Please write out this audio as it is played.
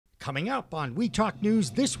Coming up on We Talk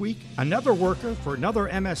News this week, another worker for another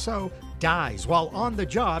MSO dies while on the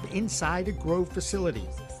job inside a grow facility.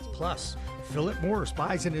 Plus, Phillip Morris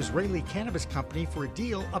buys an Israeli cannabis company for a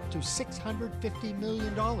deal up to $650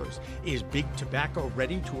 million. Is Big Tobacco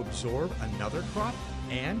ready to absorb another crop?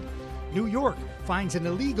 And New York finds an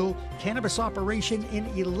illegal cannabis operation in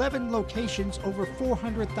 11 locations over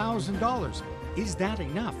 $400,000. Is that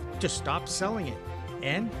enough to stop selling it?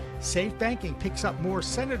 And Safe Banking picks up more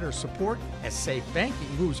senator support as Safe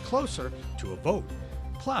Banking moves closer to a vote.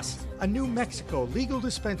 Plus, a New Mexico legal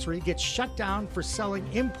dispensary gets shut down for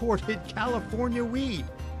selling imported California weed.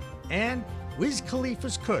 And Wiz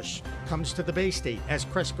Khalifa's Kush comes to the Bay State as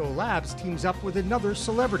Cresco Labs teams up with another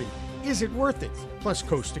celebrity. Is it worth it? Plus,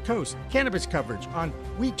 coast to coast cannabis coverage on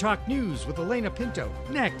We Talk News with Alaina Pinto.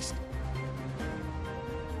 Next.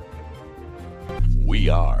 We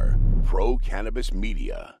are Pro Cannabis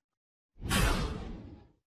Media.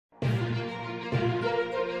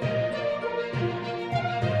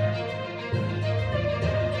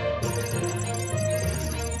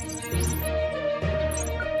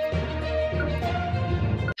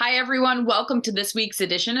 Hi, everyone. Welcome to this week's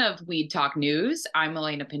edition of Weed Talk News. I'm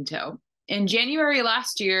Alaina Pinto. In January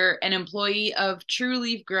last year, an employee of True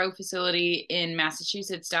Leaf Grow facility in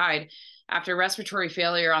Massachusetts died after respiratory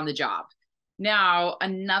failure on the job. Now,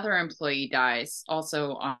 another employee dies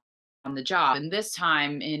also on the job, and this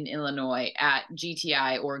time in Illinois at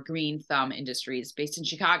GTI, or Green Thumb Industries, based in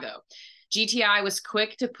Chicago. GTI was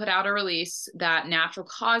quick to put out a release that natural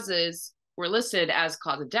causes were listed as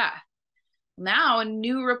cause of death. Now, a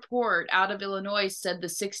new report out of Illinois said the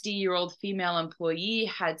 60-year-old female employee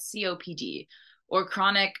had COPD, or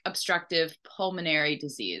chronic obstructive pulmonary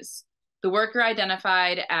disease. The worker,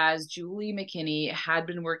 identified as Julie McKinney, had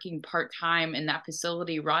been working part-time in that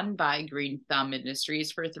facility run by Green Thumb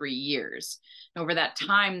Industries for 3 years. Over that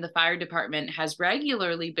time, the fire department has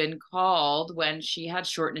regularly been called when she had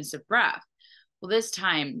shortness of breath. Well, this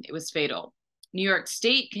time it was fatal. New York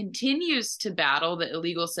State continues to battle the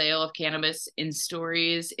illegal sale of cannabis in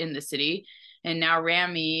stores in the city. And now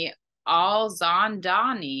Rami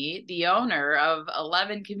Al-Zandani, the owner of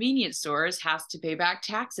 11 convenience stores, has to pay back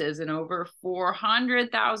taxes and over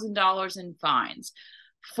 $400,000 in fines.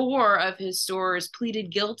 4 of his stores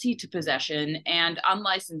pleaded guilty to possession and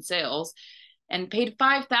unlicensed sales and paid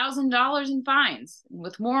 $5,000 in fines.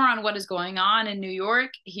 With more on what is going on in New York,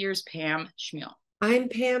 here's Pam Schmiel. I'm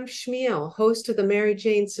Pam Schmiel, host of the Mary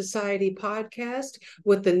Jane Society podcast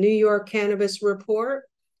with the New York Cannabis Report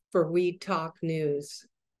for Weed Talk News.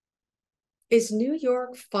 Is New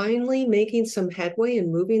York finally making some headway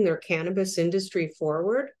in moving their cannabis industry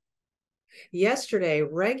forward? Yesterday,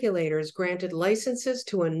 regulators granted licenses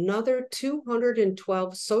to another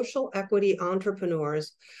 212 social equity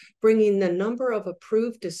entrepreneurs, bringing the number of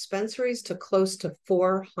approved dispensaries to close to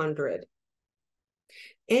 400.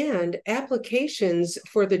 And applications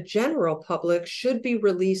for the general public should be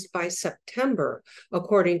released by September,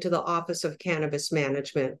 according to the Office of Cannabis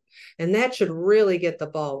Management. And that should really get the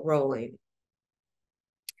ball rolling.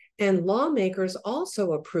 And lawmakers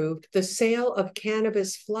also approved the sale of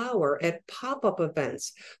cannabis flower at pop-up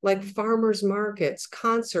events like farmers markets,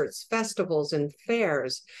 concerts, festivals, and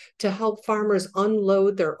fairs to help farmers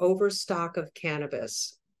unload their overstock of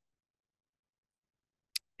cannabis.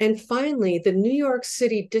 And finally, the New York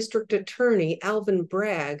City District Attorney, Alvin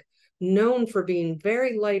Bragg, known for being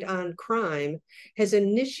very light on crime, has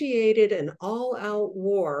initiated an all-out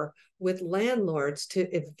war with landlords to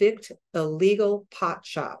evict illegal pot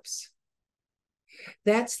shops.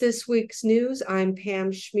 That's this week's news. I'm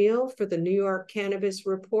Pam Schmiel for the New York Cannabis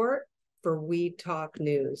Report for Weed Talk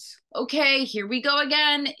News. Okay, here we go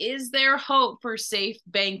again. Is there hope for safe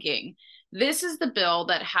banking? This is the bill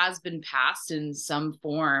that has been passed in some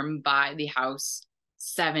form by the House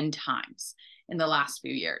 7 times in the last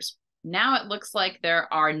few years. Now it looks like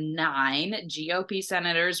there are 9 GOP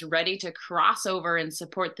senators ready to cross over and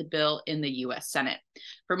support the bill in the U.S. Senate.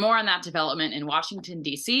 For more on that development in Washington,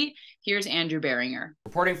 D.C., here's Andrew Beringer.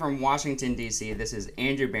 Reporting from Washington, D.C., this is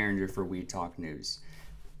Andrew Beringer for Weed Talk News.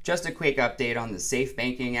 Just a quick update on the Safe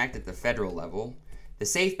Banking Act at the federal level. The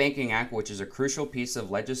Safe Banking Act, which is a crucial piece of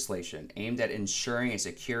legislation aimed at ensuring a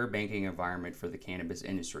secure banking environment for the cannabis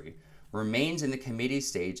industry, remains in the committee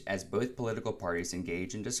stage as both political parties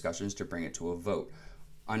engage in discussions to bring it to a vote.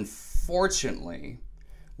 Unfortunately,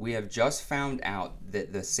 we have just found out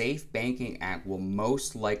that the Safe Banking Act will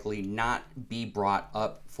most likely not be brought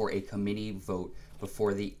up for a committee vote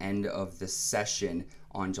before the end of the session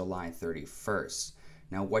on July 31st.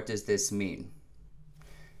 Now, what does this mean?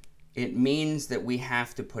 It means that we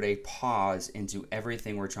have to put a pause into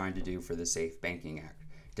everything we're trying to do for the Safe Banking Act.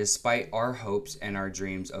 despite our hopes and our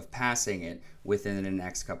dreams of passing it within the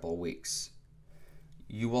next couple of weeks.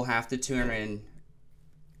 You will have to tune in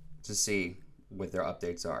to see what their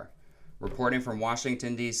updates are. Reporting from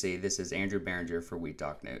Washington, D.C., this is Andrew Behringer for Weed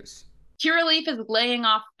Talk News. Curaleaf is laying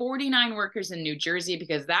off 49 workers in New Jersey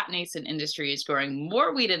because that nascent industry is growing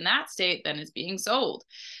more weed in that state than is being sold.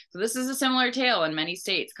 So this is a similar tale in many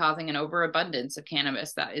states, causing an overabundance of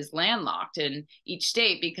cannabis that is landlocked in each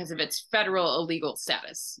state because of its federal illegal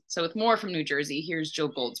status. So with more from New Jersey, here's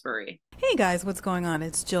Jill Goldsberry. Hey guys, what's going on?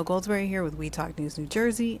 It's Jill Goldsberry here with We Talk News New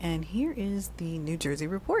Jersey, and here is the New Jersey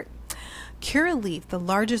report. Curaleaf, the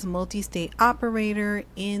largest multi-state operator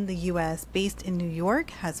in the U.S. based in New York,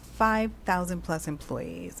 has 5,000 plus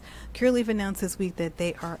employees. Curaleaf announced this week that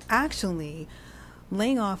they are actually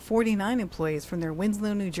laying off 49 employees from their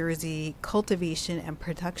Winslow, New Jersey cultivation and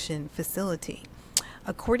production facility.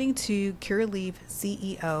 According to Curaleaf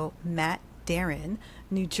CEO Matt Darin,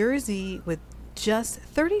 New Jersey, with just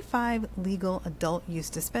 35 legal adult use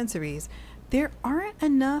dispensaries, there aren't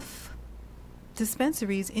enough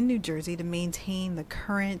dispensaries in New Jersey to maintain the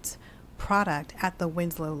current product at the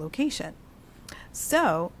Winslow location.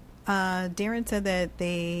 So Darin said that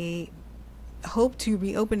they hope to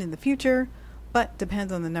reopen in the future, but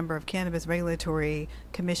depends on the number of Cannabis Regulatory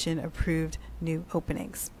Commission approved new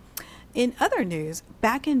openings. In other news,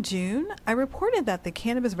 back in June, I reported that the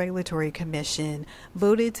Cannabis Regulatory Commission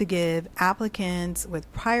voted to give applicants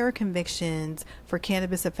with prior convictions for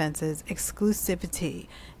cannabis offenses exclusivity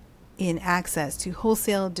in access to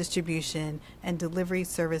wholesale distribution and delivery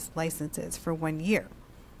service licenses for 1 year.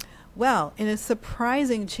 Well, in a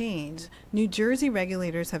surprising change, New Jersey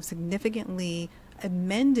regulators have significantly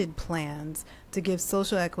amended plans to give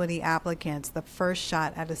social equity applicants the first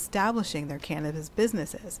shot at establishing their cannabis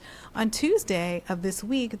businesses. On Tuesday of this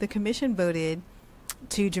week, the commission voted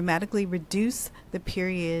to dramatically reduce the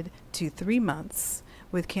period to 3 months,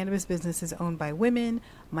 with cannabis businesses owned by women,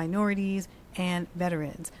 minorities, and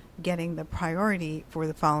veterans getting the priority for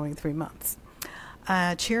the following 3 months.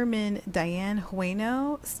 Chairman Diane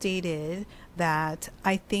Hueno stated that,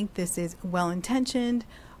 "I think this is well-intentioned,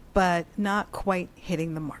 but not quite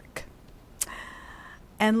hitting the mark."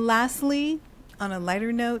 And lastly, on a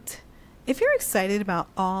lighter note, if you're excited about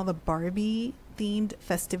all the Barbie-themed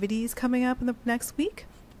festivities coming up in the next week,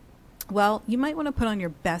 well, you might want to put on your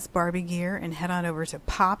best Barbie gear and head on over to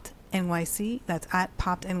Popped NYC. That's at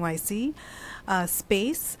Popped NYC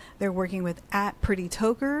space. They're working with at Pretty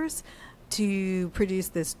Tokers to produce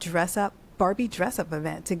this Barbie dress up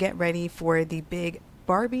event to get ready for the big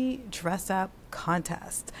Barbie dress up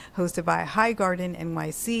contest hosted by High Garden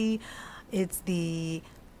NYC. It's the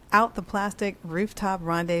Out the Plastic Rooftop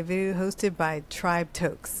Rendezvous hosted by Tribe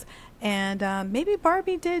Tokes. And maybe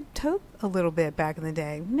Barbie did toke a little bit back in the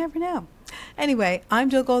day. You never know. Anyway, I'm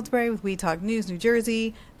Jill Goldsberry with We Talk News New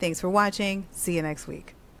Jersey. Thanks for watching. See you next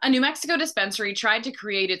week. A New Mexico dispensary tried to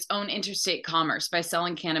create its own interstate commerce by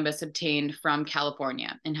selling cannabis obtained from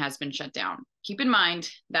California and has been shut down. Keep in mind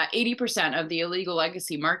that 80% of the illegal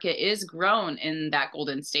legacy market is grown in that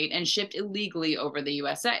golden state and shipped illegally over the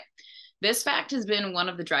USA. This fact has been one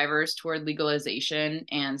of the drivers toward legalization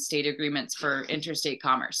and state agreements for interstate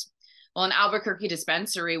commerce. Well, an Albuquerque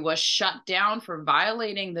dispensary was shut down for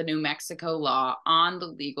violating the New Mexico law on the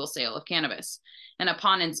legal sale of cannabis. And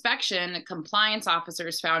upon inspection, compliance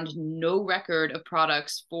officers found no record of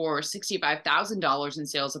products for $65,000 in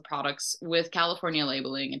sales of products with California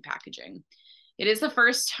labeling and packaging. It is the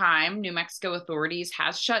first time New Mexico authorities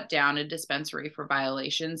has shut down a dispensary for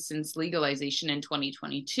violations since legalization in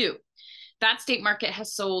 2022. That state market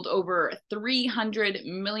has sold over $300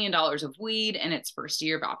 million of weed in its first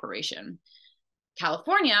year of operation.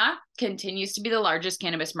 California continues to be the largest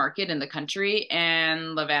cannabis market in the country,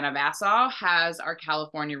 and Lavanna Vassall has our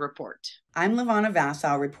California report. I'm Lavanna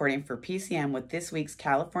Vassall reporting for PCM with this week's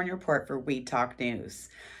California report for Weed Talk News.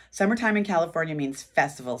 Summertime in California means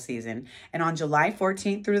festival season, and on July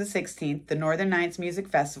 14th through the 16th, the Northern Nights Music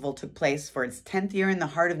Festival took place for its 10th year in the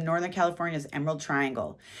heart of Northern California's Emerald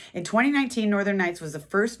Triangle. In 2019, Northern Nights was the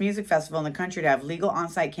first music festival in the country to have legal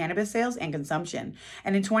on-site cannabis sales and consumption.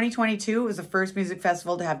 And in 2022, it was the first music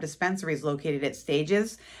festival to have dispensaries located at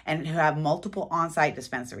stages and to have multiple on-site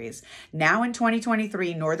dispensaries. Now in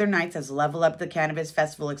 2023, Northern Nights has leveled up the cannabis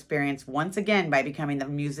festival experience once again by becoming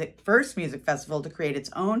the first music festival to create its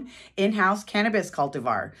own own in-house cannabis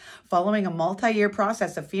cultivar. Following a multi-year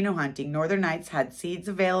process of phenohunting, Northern Nights had seeds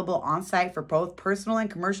available on site for both personal and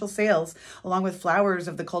commercial sales, along with flowers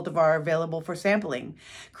of the cultivar available for sampling.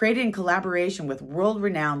 Created in collaboration with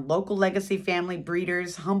world-renowned local legacy family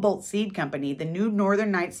breeders Humboldt Seed Company, the new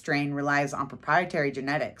Northern Nights strain relies on proprietary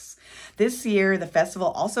genetics. This year, the festival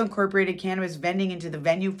also incorporated cannabis vending into the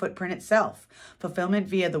venue footprint itself. Fulfillment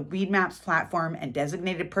via the Weed Maps platform and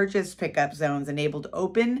designated purchase pickup zones enabled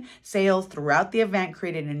open sales throughout the event,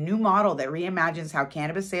 creating a new model that reimagines how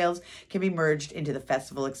cannabis sales can be merged into the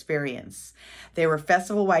festival experience. There were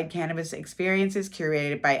festival-wide cannabis experiences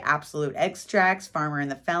curated by Absolute Extracts, Farmer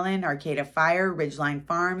and the Felon, Arcada Fire, Ridgeline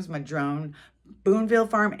Farms, Madrone, Boonville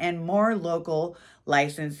Farm, and more local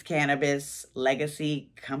licensed cannabis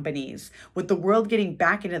legacy companies. With the world getting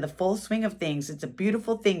back into the full swing of things, it's a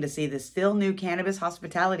beautiful thing to see the still new cannabis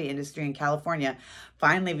hospitality industry in California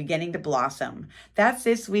finally beginning to blossom. That's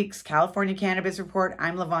this week's California Cannabis Report.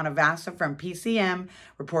 I'm LaVonna Vassa from PCM,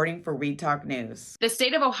 reporting for Weed Talk News. The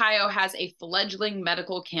state of Ohio has a fledgling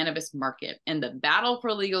medical cannabis market, and the battle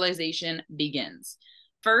for legalization begins.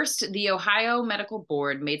 First, the Ohio Medical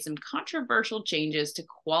Board made some controversial changes to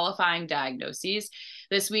qualifying diagnoses.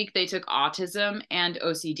 This week, they took autism and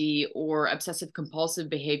OCD, or obsessive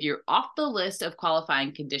compulsive behavior, off the list of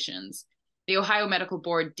qualifying conditions. The Ohio Medical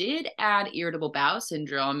Board did add irritable bowel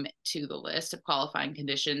syndrome to the list of qualifying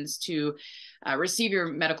conditions to receive your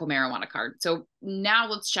medical marijuana card. So now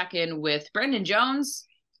let's check in with Brandon Jones,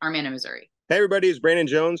 our man in Missouri. Hey, everybody, it's Brandon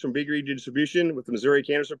Jones from Big Region Distribution with the Missouri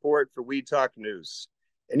Cannabis Report for Weed Talk News.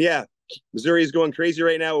 And yeah, Missouri is going crazy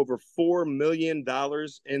right now. Over $4 million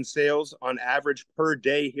in sales on average per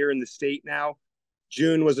day here in the state now.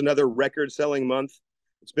 June was another record-selling month.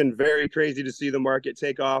 It's been very crazy to see the market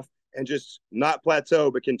take off and just not plateau,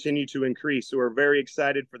 but continue to increase. So we're very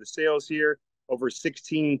excited for the sales here. Over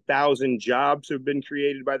 16,000 jobs have been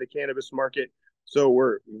created by the cannabis market. So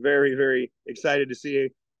we're very, very excited to see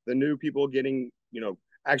the new people getting,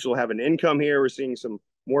 actual have an income here. We're seeing some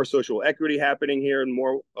more social equity happening here, and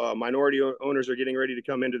more minority owners are getting ready to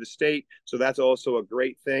come into the state. So that's also a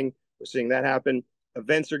great thing. We're seeing that happen.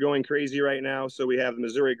 Events are going crazy right now. So we have the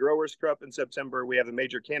Missouri Growers Cup in September. We have the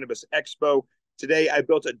Major Cannabis Expo. Today, I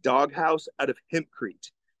built a doghouse out of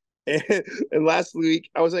hempcrete. And last week,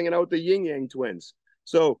 I was hanging out with the Yin Yang twins.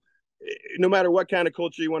 So no matter what kind of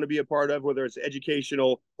culture you want to be a part of, whether it's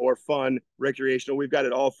educational or fun, recreational, we've got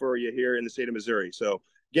it all for you here in the state of Missouri. So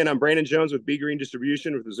again, I'm Brandon Jones with B Green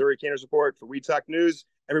Distribution with Missouri Cannabis Report for Weed Talk News.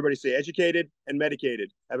 Everybody stay educated and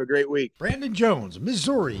medicated. Have a great week. Brandon Jones,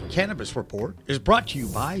 Missouri Cannabis Report is brought to you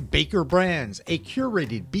by Baker Brands, a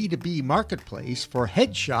curated B2B marketplace for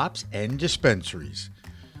head shops and dispensaries.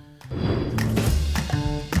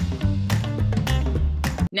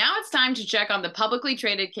 Now it's time to check on the publicly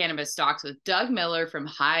traded cannabis stocks with Doug Miller from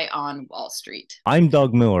High on Wall Street. I'm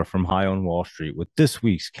Doug Miller from High on Wall Street with this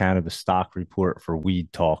week's cannabis stock report for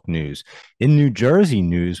Weed Talk News. In New Jersey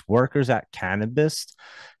news, workers at Cannabis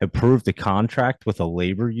approved a contract with a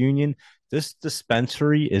labor union. This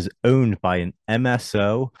dispensary is owned by an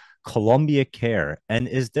MSO, Columbia Care, and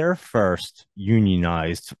is their first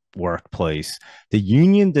unionized workplace. The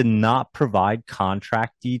union did not provide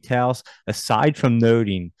contract details aside from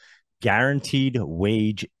noting guaranteed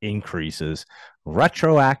wage increases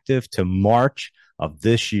retroactive to March of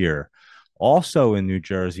this year. Also in New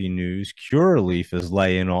Jersey news, Curaleaf is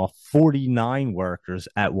laying off 49 workers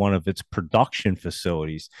at one of its production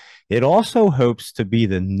facilities. It also hopes to be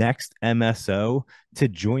the next MSO to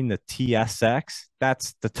join the TSX,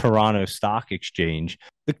 that's the Toronto Stock Exchange.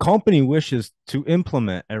 The company wishes to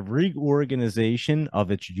implement a reorganization of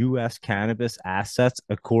its U.S. cannabis assets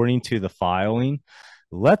according to the filing.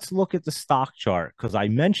 Let's look at the stock chart, because I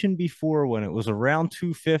mentioned before when it was around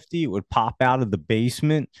 250, it would pop out of the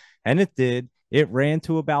basement, and it did. It ran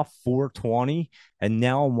to about 420, and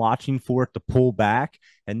now I'm watching for it to pull back.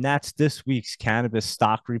 And that's this week's cannabis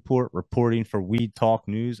stock report. Reporting for Weed Talk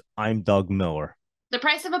News, I'm Doug Miller. The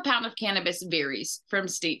price of a pound of cannabis varies from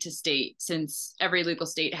state to state, since every legal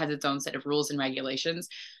state has its own set of rules and regulations,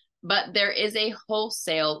 but there is a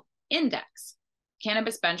wholesale index.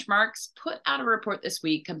 Cannabis Benchmarks put out a report this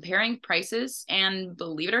week comparing prices, and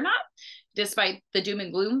believe it or not, despite the doom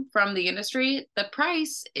and gloom from the industry, the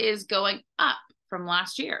price is going up from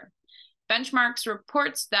last year. Benchmarks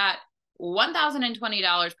reports that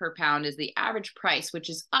 $1,020 per pound is the average price,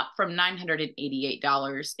 which is up from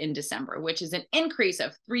 $988 in December, which is an increase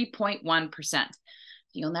of 3.1%.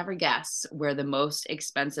 You'll never guess where the most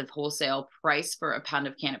expensive wholesale price for a pound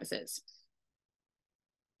of cannabis is.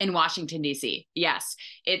 In Washington, D.C. Yes,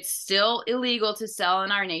 it's still illegal to sell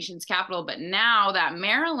in our nation's capital, but now that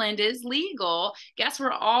Maryland is legal, guess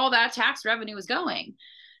where all that tax revenue is going?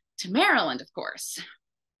 To Maryland, of course.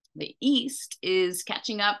 The East is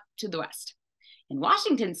catching up to the West. In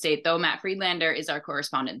Washington state, though, Matt Friedlander is our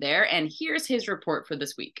correspondent there, and here's his report for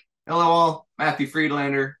this week. Hello all, Matthew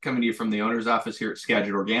Friedlander coming to you from the owner's office here at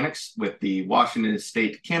Skagit Organics with the Washington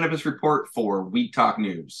State Cannabis Report for Weed Talk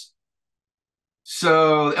News.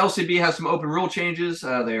 So the LCB has some open rule changes.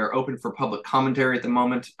 They are open for public commentary at the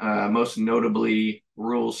moment, most notably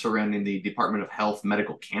rules surrounding the Department of Health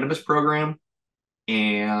medical cannabis program.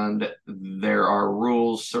 And there are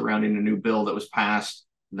rules surrounding a new bill that was passed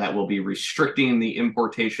that will be restricting the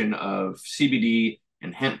importation of CBD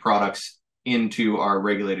and hemp products into our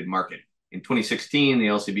regulated market. In 2016, the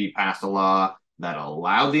LCB passed a law that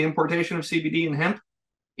allowed the importation of CBD and hemp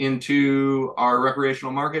into our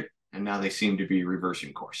recreational market, and now they seem to be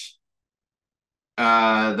reversing course.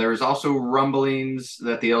 There's also rumblings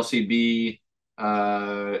that the LCB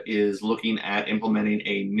is looking at implementing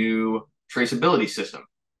a new traceability system.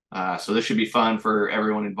 So this should be fun for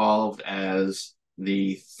everyone involved, as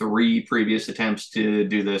the 3 previous attempts to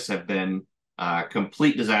do this have been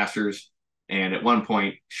complete disasters, and at one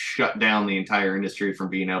point shut down the entire industry from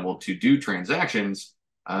being able to do transactions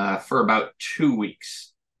for about 2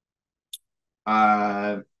 weeks.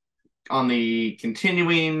 On the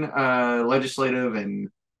continuing legislative and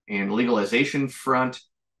legalization front,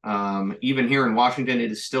 even here in Washington,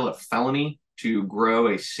 it is still a felony to grow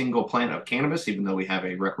a single plant of cannabis, even though we have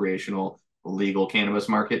a recreational legal cannabis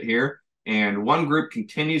market here. And one group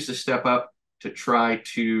continues to step up to try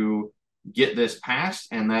to get this passed,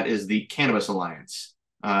 and that is the Cannabis Alliance.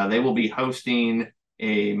 They will be hosting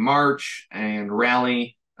a march and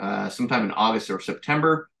rally sometime in August or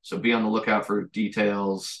September, so be on the lookout for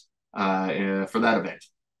details for that event.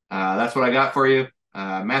 That's what I got for you.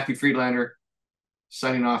 Matthew Friedlander,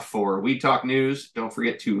 signing off for Weed Talk News. Don't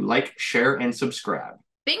forget to like, share, and subscribe.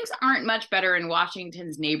 Things aren't much better in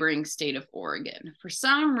Washington's neighboring state of Oregon. For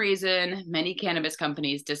some reason, many cannabis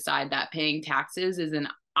companies decide that paying taxes is an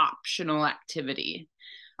optional activity.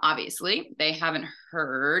 Obviously, they haven't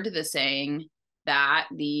heard the saying that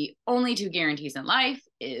the only 2 guarantees in life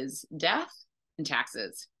is death and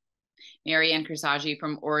taxes. Marianne Kersagi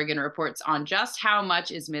from Oregon reports on just how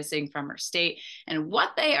much is missing from her state and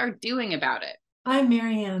what they are doing about it. I'm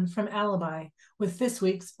Marianne from Alibi with this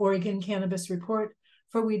week's Oregon Cannabis Report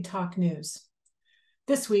for Weed Talk News.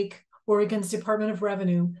 This week, Oregon's Department of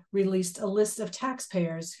Revenue released a list of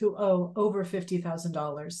taxpayers who owe over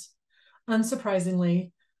 $50,000.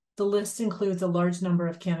 Unsurprisingly, the list includes a large number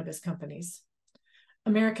of cannabis companies.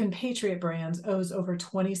 American Patriot Brands owes over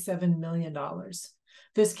 $27 million.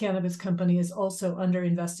 This cannabis company is also under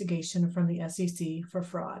investigation from the SEC for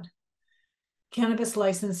fraud. Cannabis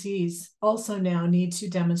licensees also now need to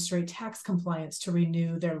demonstrate tax compliance to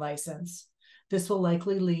renew their license. This will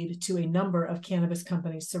likely lead to a number of cannabis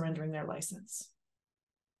companies surrendering their license.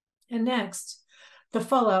 And next, the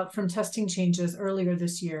fallout from testing changes earlier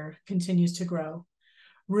this year continues to grow.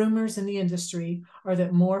 Rumors in the industry are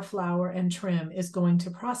that more flower and trim is going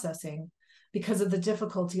to processing because of the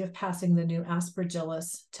difficulty of passing the new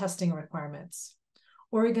Aspergillus testing requirements.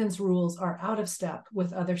 Oregon's rules are out of step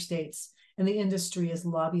with other states, and the industry is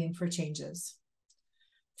lobbying for changes.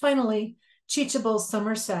 Finally, Cheechable's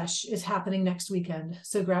Summer Sesh is happening next weekend,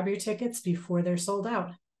 so grab your tickets before they're sold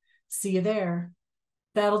out. See you there.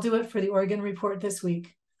 That'll do it for the Oregon Report this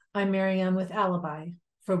week. I'm Marianne with Alibi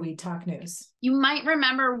for Weed Talk News. You might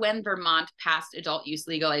remember when Vermont passed adult use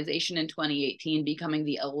legalization in 2018, becoming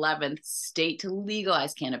the 11th state to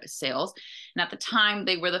legalize cannabis sales. And at the time,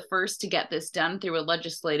 they were the first to get this done through a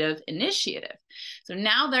legislative initiative. So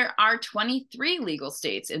now there are 23 legal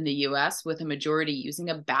states in the U.S. with a majority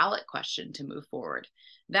using a ballot question to move forward.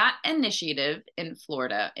 That initiative in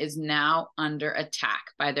Florida is now under attack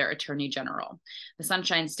by their attorney general. The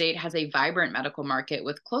Sunshine State has a vibrant medical market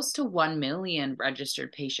with close to 1 million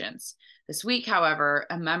registered patients. This week, however,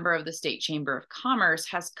 a member of the State Chamber of Commerce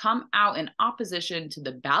has come out in opposition to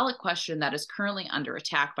the ballot question that is currently under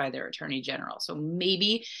attack by their attorney general. So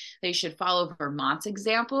maybe they should follow Vermont's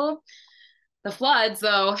example. The floods,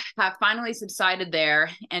 though, have finally subsided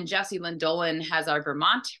there, and Jessie Lynn-Dolan has our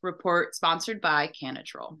Vermont report sponsored by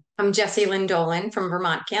Canatrol. I'm Jessie Lynn-Dolan from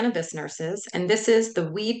Vermont Cannabis Nurses, and this is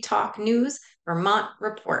the Weed Talk News Vermont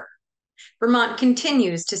report. Vermont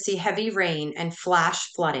continues to see heavy rain and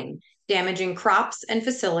flash flooding, damaging crops and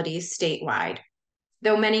facilities statewide.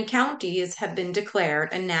 though many counties have been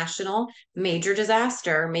declared a national major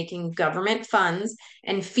disaster, making government funds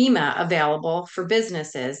and FEMA available for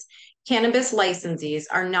businesses, cannabis licensees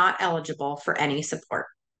are not eligible for any support.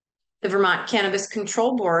 The Vermont Cannabis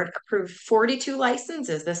Control Board approved 42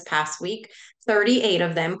 licenses this past week, 38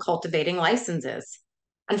 of them cultivating licenses.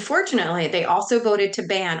 Unfortunately, they also voted to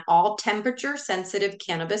ban all temperature-sensitive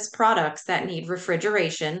cannabis products that need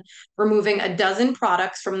refrigeration, removing a dozen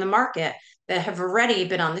products from the market that have already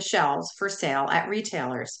been on the shelves for sale at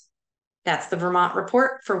retailers. That's the Vermont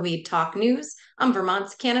Report for Weed Talk News. I'm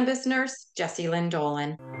Vermont's cannabis nurse, Jessie Lynn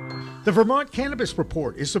Dolan. The Vermont Cannabis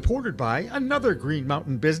Report is supported by another Green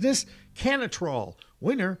Mountain business, Canatrol,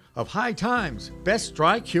 winner of High Times Best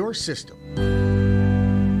Dry Cure System.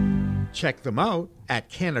 Check them out at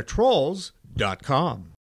canatrols.com.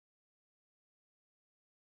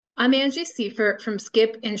 I'm Angie Seifert from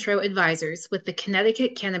Skip Intro Advisors with the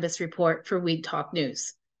Connecticut Cannabis Report for Weed Talk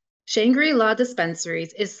News. Shangri-La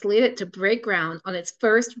Dispensaries is slated to break ground on its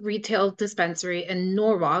first retail dispensary in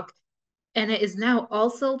Norwalk, and it is now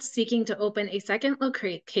also seeking to open a second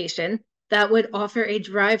location that would offer a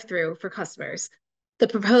drive-through for customers. The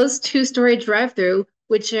proposed two-story drive-through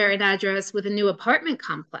would share an address with a new apartment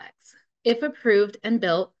complex. If approved and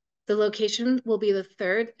built, the location will be the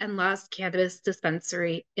third and last cannabis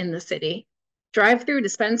dispensary in the city. Drive-through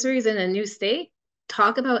dispensaries in a new state?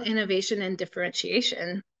 Talk about innovation and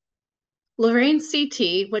differentiation. Lorraine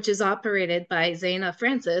CT, which is operated by Zaina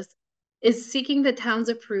Francis, is seeking the town's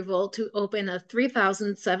approval to open a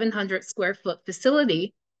 3,700 square foot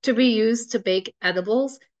facility to be used to bake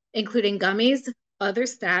edibles, including gummies, other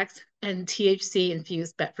snacks, and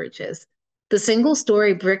THC-infused beverages. The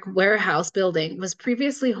single-story brick warehouse building was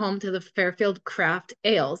previously home to the Fairfield Craft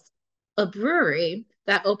Ales, a brewery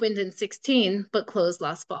that opened in 2016 but closed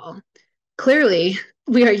last fall. Clearly,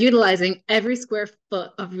 we are utilizing every square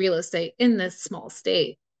foot of real estate in this small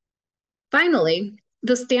state. Finally,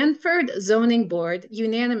 the Stanford Zoning Board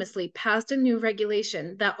unanimously passed a new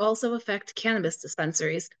regulation that also affects cannabis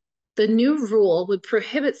dispensaries. The new rule would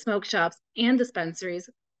prohibit smoke shops and dispensaries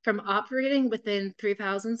from operating within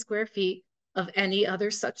 3,000 square feet of any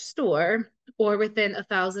other such store or within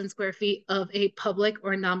 1,000 square feet of a public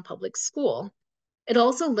or non-public school. It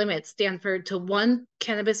also limits Stanford to one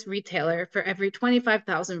cannabis retailer for every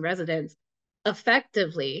 25,000 residents,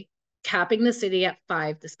 effectively capping the city at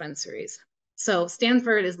 5 dispensaries. So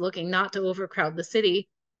Stanford is looking not to overcrowd the city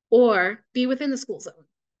or be within the school zone.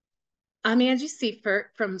 I'm Angie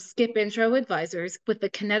Seifert from Skip Intro Advisors with the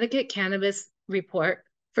Connecticut Cannabis Report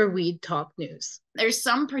for Weed Talk News. There's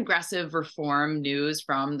some progressive reform news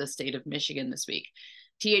from the state of Michigan this week.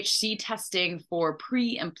 THC testing for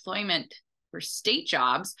pre-employment for state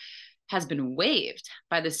jobs has been waived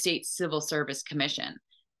by the state Civil Service Commission.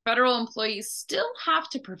 Federal employees still have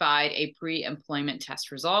to provide a pre-employment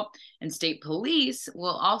test result, and state police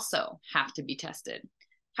will also have to be tested.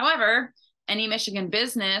 However, any Michigan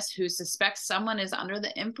business who suspects someone is under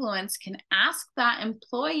the influence can ask that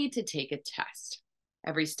employee to take a test.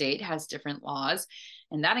 Every state has different laws,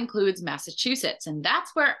 and that includes Massachusetts. And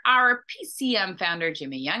that's where our PCM founder,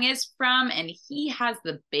 Jimmy Young, is from, and he has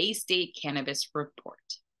the Bay State Cannabis Report.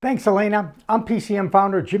 Thanks, Alaina. I'm PCM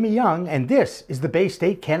founder Jimmy Young, and this is the Bay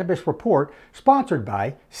State Cannabis Report, sponsored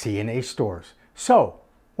by C&A Stores. So,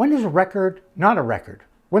 when is a record not a record?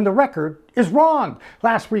 When the record is wrong.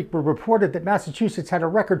 Last week, we reported that Massachusetts had a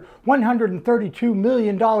record $132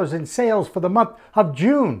 million in sales for the month of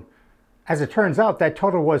June. As it turns out, that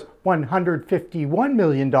total was $151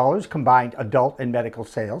 million combined adult and medical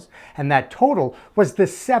sales, and that total was the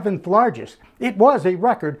 7th largest. It was a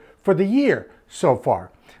record for the year so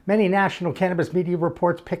far. Many national cannabis media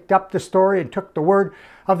reports picked up the story and took the word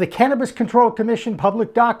of the Cannabis Control Commission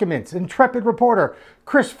public documents. Intrepid reporter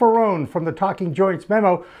Chris Ferrone from the Talking Joints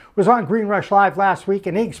Memo was on Green Rush Live last week,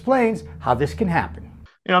 and he explains how this can happen.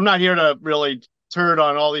 You know, I'm not here to really turd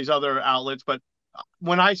on all these other outlets, but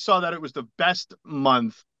when I saw that it was the best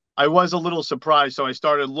month, I was a little surprised. So I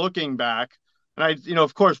started looking back, and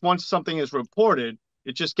of course, once something is reported,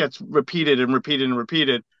 it just gets repeated and repeated and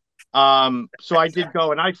repeated. So I did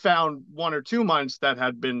go and I found 1 or 2 months that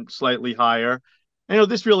had been slightly higher. And,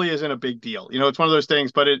 this really isn't a big deal. It's one of those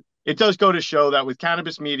things, but it does go to show that with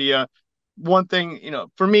cannabis media, one thing,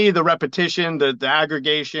 for me, the repetition, the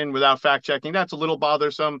aggregation without fact checking, that's a little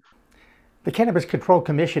bothersome. The Cannabis Control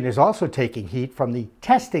Commission is also taking heat from the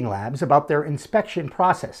testing labs about their inspection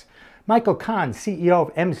process. Michael Kahn, CEO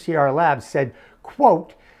of MCR Labs, said,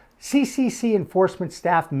 quote, CCC enforcement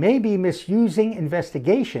staff may be misusing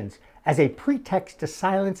investigations as a pretext to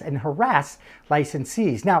silence and harass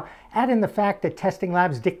licensees. Now, add in the fact that testing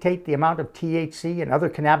labs dictate the amount of THC and other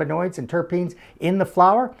cannabinoids and terpenes in the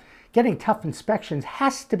flower. Getting tough inspections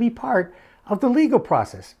has to be part of the legal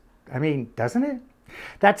process. I mean, doesn't it?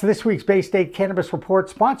 That's this week's Bay State Cannabis Report,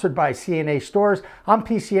 sponsored by CNA Stores. I'm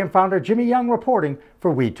PCM founder Jimmy Young reporting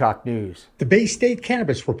for Weed Talk News. The Bay State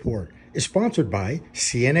Cannabis Report is sponsored by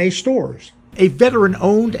CNA Stores, a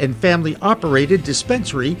veteran-owned and family-operated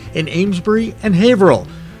dispensary in Amesbury and Haverhill.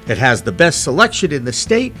 It has the best selection in the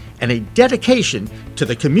state and a dedication to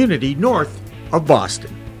the community north of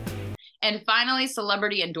Boston. And finally,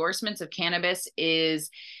 celebrity endorsements of cannabis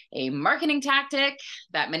is a marketing tactic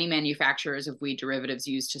that many manufacturers of weed derivatives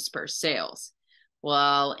use to spur sales.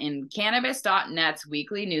 Well, in Cannabis.net's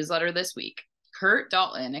weekly newsletter this week, Kurt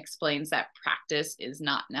Dalton explains that practice is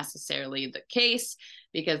not necessarily the case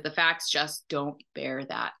because the facts just don't bear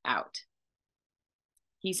that out.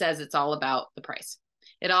 He says it's all about the price.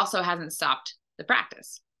 It also hasn't stopped the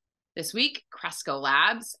practice. This week, Cresco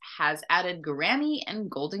Labs has added Grammy and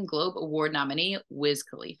Golden Globe Award nominee Wiz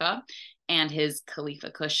Khalifa and his Khalifa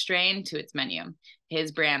Kush strain to its menu.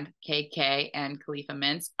 His brand KK and Khalifa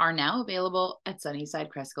Mints are now available at Sunnyside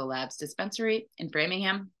Cresco Labs dispensary in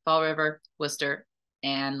Framingham, Fall River, Worcester,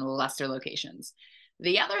 and Leicester locations.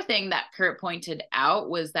 The other thing that Kurt pointed out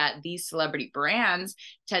was that these celebrity brands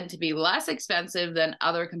tend to be less expensive than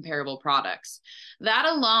other comparable products. That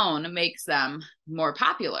alone makes them more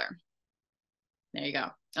popular. There you go.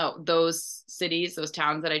 Oh, those cities, those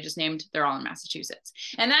towns that I just named, they're all in Massachusetts.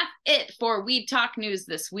 And that's it for Weed Talk News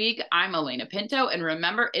this week. I'm Alaina Pinto, and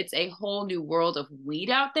remember, it's a whole new world of weed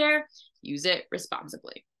out there. Use it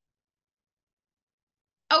responsibly.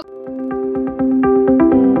 Oh.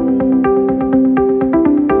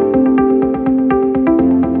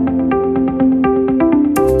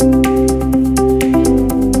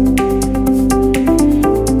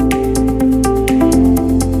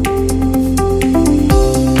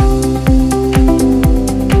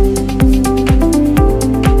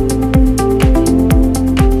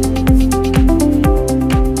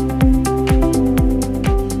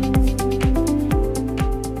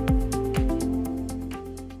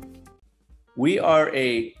 We are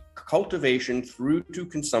a cultivation through to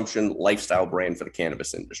consumption lifestyle brand for the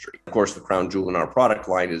cannabis industry. Of course, the crown jewel in our product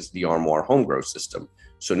line is the Armoire home grow system.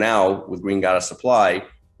 So now with Green Goddess Supply,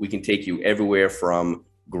 we can take you everywhere from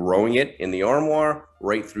growing it in the Armoire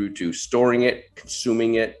right through to storing it,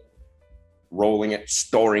 consuming it, rolling it,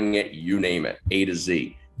 storing it, you name it, A to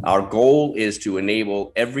Z. Our goal is to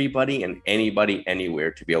enable everybody and anybody anywhere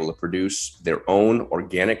to be able to produce their own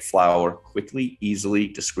organic flower quickly, easily,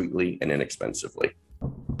 discreetly, and inexpensively.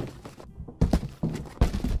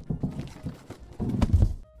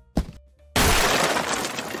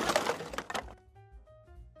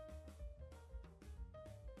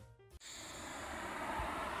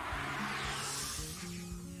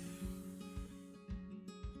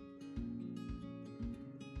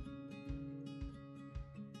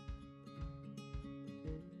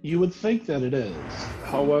 You would think that it is.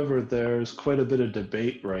 However, there's quite a bit of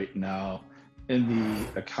debate right now in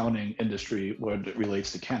the accounting industry when it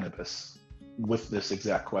relates to cannabis with this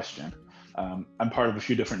exact question. I'm part of a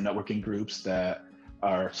few different networking groups that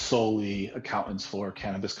are solely accountants for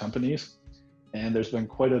cannabis companies. And there's been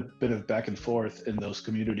quite a bit of back and forth in those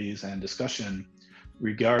communities and discussion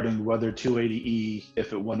regarding whether 280E,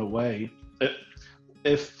 if it went away,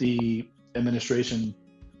 if the administration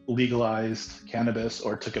legalized cannabis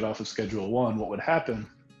or took it off of Schedule 1, what would happen?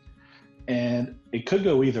 And it could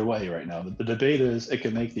go either way right now. The debate is it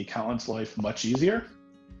can make the accountant's life much easier.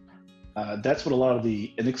 That's what a lot of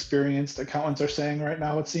the inexperienced accountants are saying right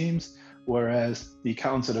now, it seems, whereas the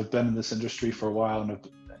accountants that have been in this industry for a while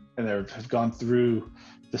and have gone through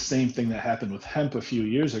the same thing that happened with hemp a few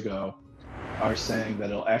years ago are saying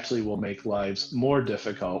that it actually will make lives more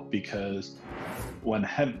difficult, because when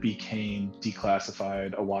hemp became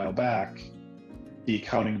declassified a while back, the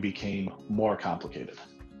accounting became more complicated.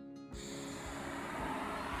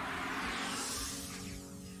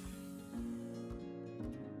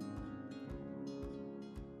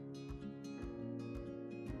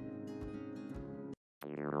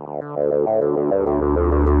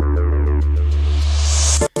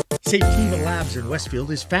 Safetiva Labs in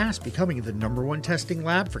Westfield is fast becoming the #1 testing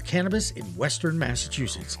lab for cannabis in Western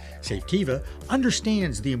Massachusetts. Safetiva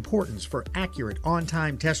understands the importance for accurate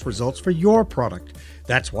on-time test results for your product.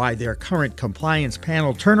 That's why their current compliance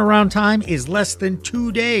panel turnaround time is less than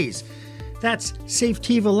 2 days. That's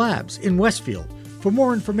Safetiva Labs in Westfield. For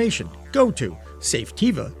more information, go to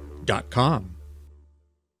safetiva.com.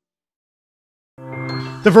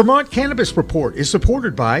 The Vermont Cannabis Report is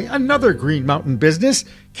supported by another Green Mountain business,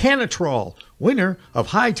 Canatrol, winner of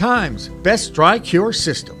High Times Best Dry Cure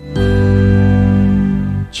System.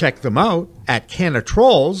 Check them out at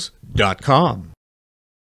canatrols.com.